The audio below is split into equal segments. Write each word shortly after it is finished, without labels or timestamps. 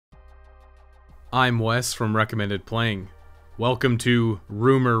I'm Wes from Recommended Playing. Welcome to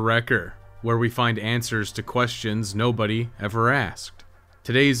Rumor Wrecker, where we find answers to questions nobody ever asked.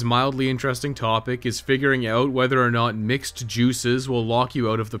 Today's mildly interesting topic is figuring out whether or not mixed juices will lock you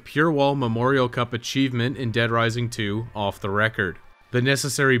out of the Purewal Memorial Cup achievement in Dead Rising 2 off the record. The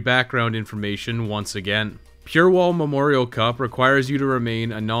necessary background information once again. Purewal Memorial Cup requires you to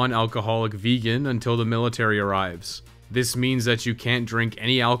remain a non-alcoholic vegan until the military arrives. This means that you can't drink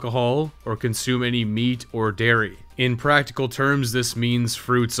any alcohol or consume any meat or dairy. In practical terms, this means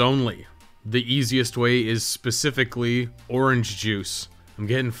fruits only. The easiest way is specifically orange juice. I'm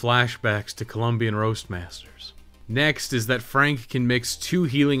getting flashbacks to Colombian Roastmasters. Next is that Frank can mix 2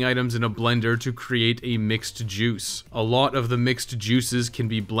 healing items in a blender to create a mixed juice. A lot of the mixed juices can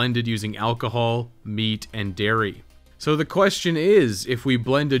be blended using alcohol, meat, and dairy. So the question is, if we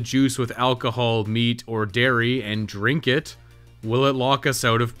blend a juice with alcohol, meat, or dairy and drink it, will it lock us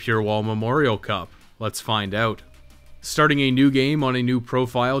out of Purewal Memorial Cup? Let's find out. Starting a new game on a new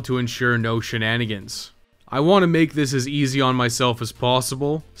profile to ensure no shenanigans. I want to make this as easy on myself as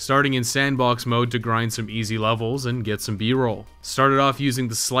possible, starting in sandbox mode to grind some easy levels and get some B-roll. Started off using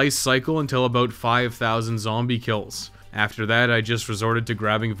the slice cycle until about 5,000 zombie kills. After that, I just resorted to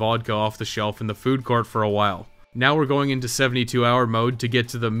grabbing vodka off the shelf in the food court for a while. Now we're going into 72-hour mode to get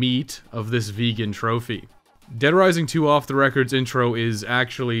to the meat of this vegan trophy. Dead Rising 2 Off the Record's intro is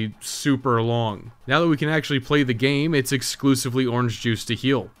actually super long. Now that we can actually play the game, it's exclusively orange juice to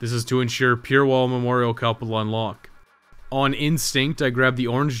heal. This is to ensure Purewal Memorial Cup will unlock. On instinct, I grabbed the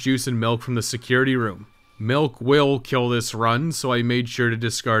orange juice and milk from the security room. Milk will kill this run, so I made sure to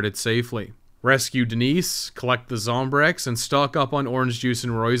discard it safely. Rescue Denise, collect the Zombrex, and stock up on orange juice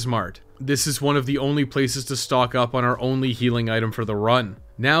in Roy's Mart. This is one of the only places to stock up on our only healing item for the run.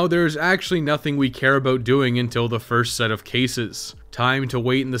 Now there's actually nothing we care about doing until the first set of cases. Time to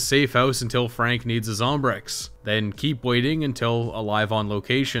wait in the safe house until Frank needs a Zombrex. Then keep waiting until alive on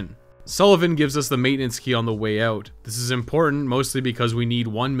location. Sullivan gives us the maintenance key on the way out. This is important mostly because we need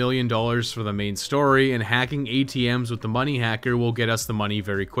 $1 million for the main story, and hacking ATMs with the money hacker will get us the money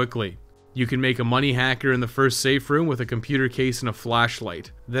very quickly. You can make a money hacker in the first safe room with a computer case and a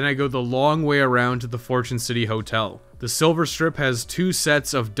flashlight. Then I go the long way around to the Fortune City Hotel. The Silver Strip has 2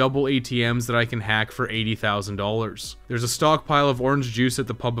 sets of double ATMs that I can hack for $80,000. There's a stockpile of orange juice at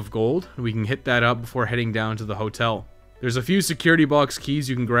the Pub of Gold, and we can hit that up before heading down to the hotel. There's a few security box keys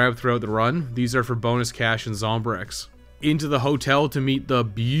you can grab throughout the run. These are for bonus cash and Zombrex. Into the hotel to meet the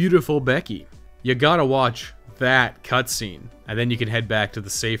beautiful Becky. You gotta watch that cutscene, and then you can head back to the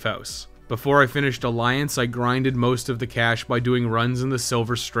safe house. Before I finished Alliance, I grinded most of the cash by doing runs in the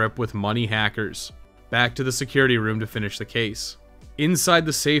Silver Strip with money hackers. Back to the security room to finish the case. Inside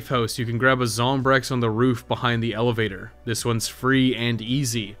the safe house, you can grab a Zombrex on the roof behind the elevator. This one's free and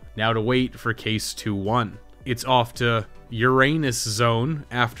easy. Now to wait for case 2-1. It's off to Uranus Zone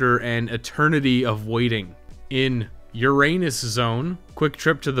after an eternity of waiting. In Uranus Zone, quick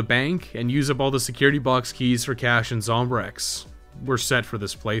trip to the bank and use up all the security box keys for cash and Zombrex. We're set for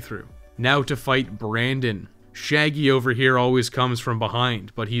this playthrough. Now to fight Brandon. Shaggy over here always comes from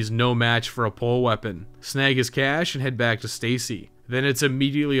behind, but he's no match for a pole weapon. Snag his cash and head back to Stacy. Then it's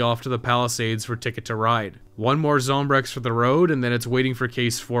immediately off to the Palisades for Ticket to Ride. One more Zombrex for the road, and then it's waiting for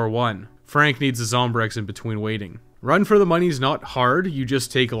case 4-1. Frank needs a Zombrex in between waiting. Run for the money's not hard, you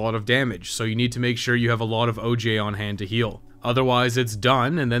just take a lot of damage, so you need to make sure you have a lot of OJ on hand to heal. Otherwise it's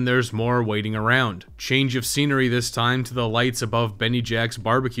done, and then there's more waiting around. Change of scenery this time to the lights above Benny Jack's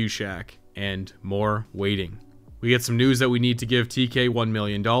barbecue shack. And more waiting. We get some news that we need to give TK $1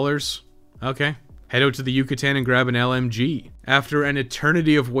 million. Okay. Head out to the Yucatan and grab an LMG. After an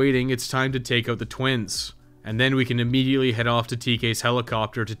eternity of waiting, it's time to take out the twins. And then we can immediately head off to TK's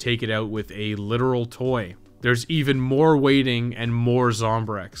helicopter to take it out with a literal toy. There's even more waiting and more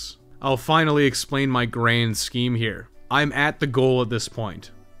Zombrex. I'll finally explain my grand scheme here. I'm at the goal at this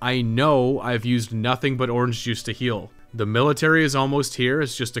point. I know I've used nothing but orange juice to heal. The military is almost here,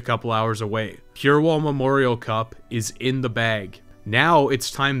 it's just a couple hours away. Purewal Memorial Cup is in the bag. Now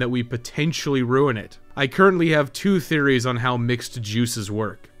it's time that we potentially ruin it. I currently have 2 theories on how mixed juices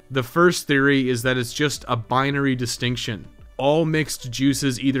work. The first theory is that it's just a binary distinction. All mixed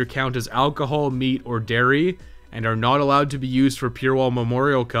juices either count as alcohol, meat, or dairy, and are not allowed to be used for Purewal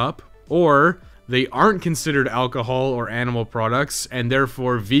Memorial Cup, or they aren't considered alcohol or animal products, and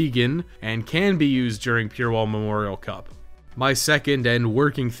therefore vegan, and can be used during Purewal Memorial Cup. My second and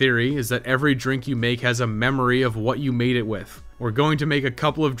working theory is that every drink you make has a memory of what you made it with. We're going to make a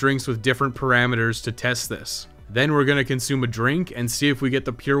couple of drinks with different parameters to test this. Then we're going to consume a drink and see if we get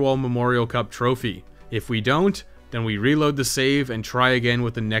the Purewal Memorial Cup trophy. If we don't, Then we reload the save and try again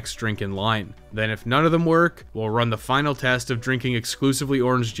with the next drink in line. Then if none of them work, we'll run the final test of drinking exclusively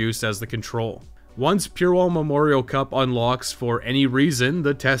orange juice as the control. Once Purewal Memorial Cup unlocks for any reason,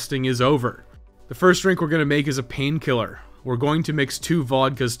 the testing is over. The first drink we're going to make is a painkiller. We're going to mix 2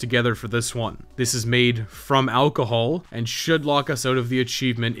 vodkas together for this one. This is made from alcohol and should lock us out of the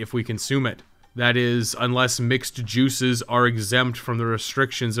achievement if we consume it. That is, unless mixed juices are exempt from the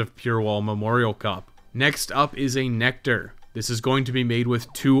restrictions of Purewal Memorial Cup. Next up is a nectar. This is going to be made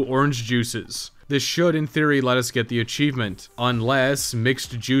with 2 orange juices. This should, in theory, let us get the achievement, unless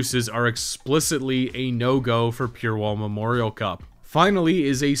mixed juices are explicitly a no-go for Purewal Memorial Cup. Finally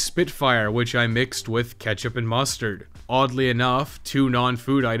is a Spitfire, which I mixed with ketchup and mustard. Oddly enough, 2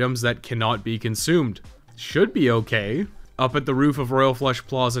 non-food items that cannot be consumed. Should be okay. Up at the roof of Royal Flush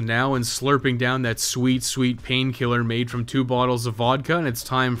Plaza now and slurping down that sweet, sweet painkiller made from 2 bottles of vodka, and it's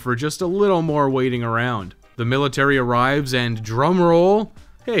time for just a little more waiting around. The military arrives and drumroll.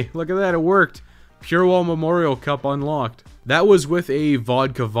 Hey, look at that, it worked. Purewal Memorial Cup unlocked. That was with a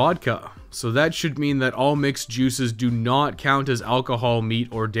vodka, so that should mean that all mixed juices do not count as alcohol, meat,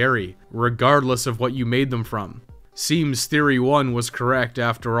 or dairy, regardless of what you made them from. Seems Theory 1 was correct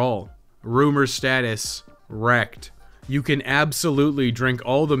after all. Rumor status, wrecked. You can absolutely drink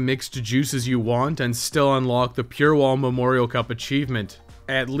all the mixed juices you want and still unlock the Purewal Memorial Cup achievement.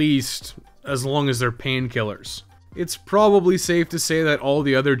 At least, as long as they're painkillers. It's probably safe to say that all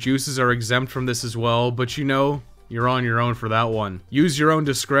the other juices are exempt from this as well, but you know, you're on your own for that one. Use your own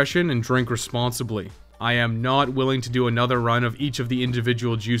discretion and drink responsibly. I am not willing to do another run of each of the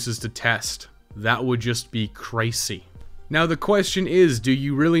individual juices to test. That would just be crazy. Now the question is, do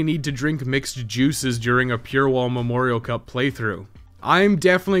you really need to drink mixed juices during a Purewal Memorial Cup playthrough? I'm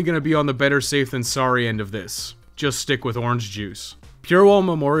definitely going to be on the better safe than sorry end of this. Just stick with orange juice. Purewal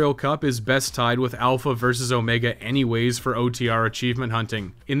Memorial Cup is best tied with Alpha versus Omega anyways for OTR achievement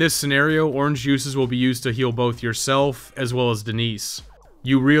hunting. In this scenario, orange juices will be used to heal both yourself as well as Denise.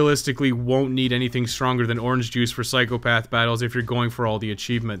 You realistically won't need anything stronger than orange juice for psychopath battles if you're going for all the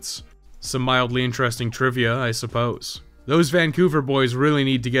achievements. Some mildly interesting trivia, I suppose. Those Vancouver boys really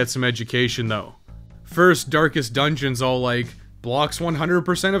need to get some education though. First, Darkest Dungeon's all like, blocks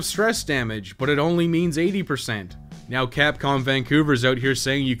 100% of stress damage, but it only means 80%. Now Capcom Vancouver's out here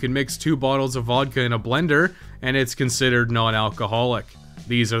saying you can mix 2 bottles of vodka in a blender, and it's considered non-alcoholic.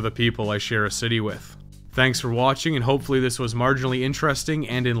 These are the people I share a city with. Thanks for watching, and hopefully this was marginally interesting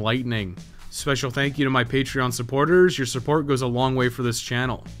and enlightening. Special thank you to my Patreon supporters. Your support goes a long way for this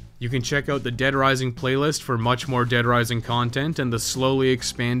channel. You can check out the Dead Rising playlist for much more Dead Rising content, and the slowly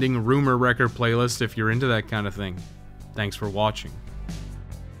expanding Rumor Wrecker playlist if you're into that kind of thing. Thanks for watching.